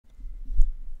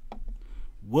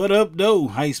What up, though?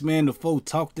 Heist Man the Foe,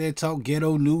 talk that talk,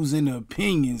 ghetto news and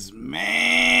opinions.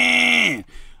 Man,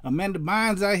 Amanda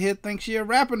Bynes out here thinks she a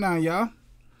rapper now, y'all.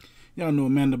 Y'all know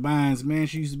Amanda Bynes, man.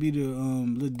 She used to be the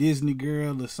little Disney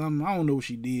girl or something. I don't know what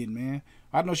she did, man.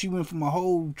 I know she went from a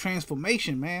whole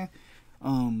transformation, man.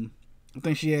 I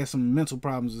think she had some mental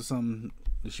problems or something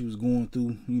that she was going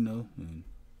through, you know, and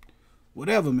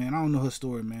whatever, man. I don't know her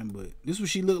story, man, but this is what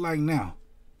she look like now.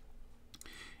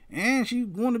 And she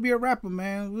wanted to be a rapper,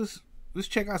 man. Let's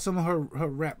check out some of her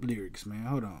rap lyrics, man.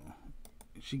 Hold on.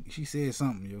 She said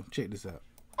something, yo. Check this out.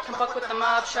 Can fuck with the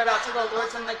mob, shout out to the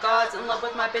lords and the gods. In love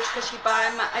with my bitch cause she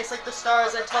buy my ice like the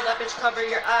stars. I told that bitch cover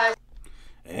your eyes.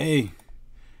 Hey,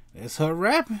 that's her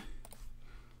rapping.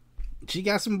 She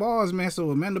got some bars, man.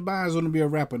 So Amanda Bynes want to be a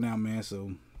rapper now, man.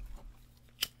 So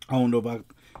I don't know if I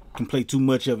can play too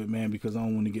much of it, man, because I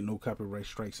don't want to get no copyright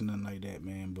strikes and nothing like that,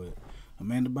 man. But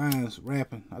Amanda Bynes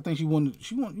rapping. I think you wanted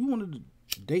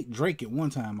to date Drake at one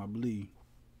time, I believe.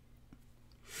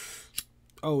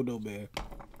 Oh no, man.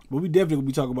 But we definitely gonna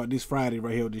be talking about this Friday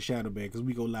right here with the Shadow Bag, because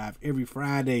we go live every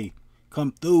Friday.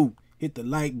 Come through. Hit the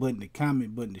like button, the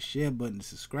comment button, the share button, the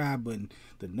subscribe button,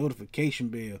 the notification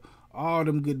bell. All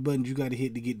them good buttons you got to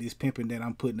hit to get this pimping that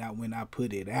I'm putting out when I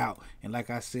put it out. And like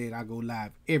I said, I go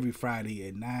live every Friday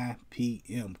at 9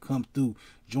 p.m. Come through,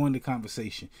 join the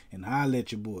conversation, and holla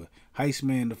at your boy, Heist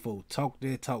Man the Foe. Talk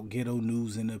that talk, ghetto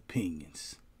news and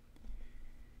opinions.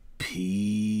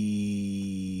 Peace.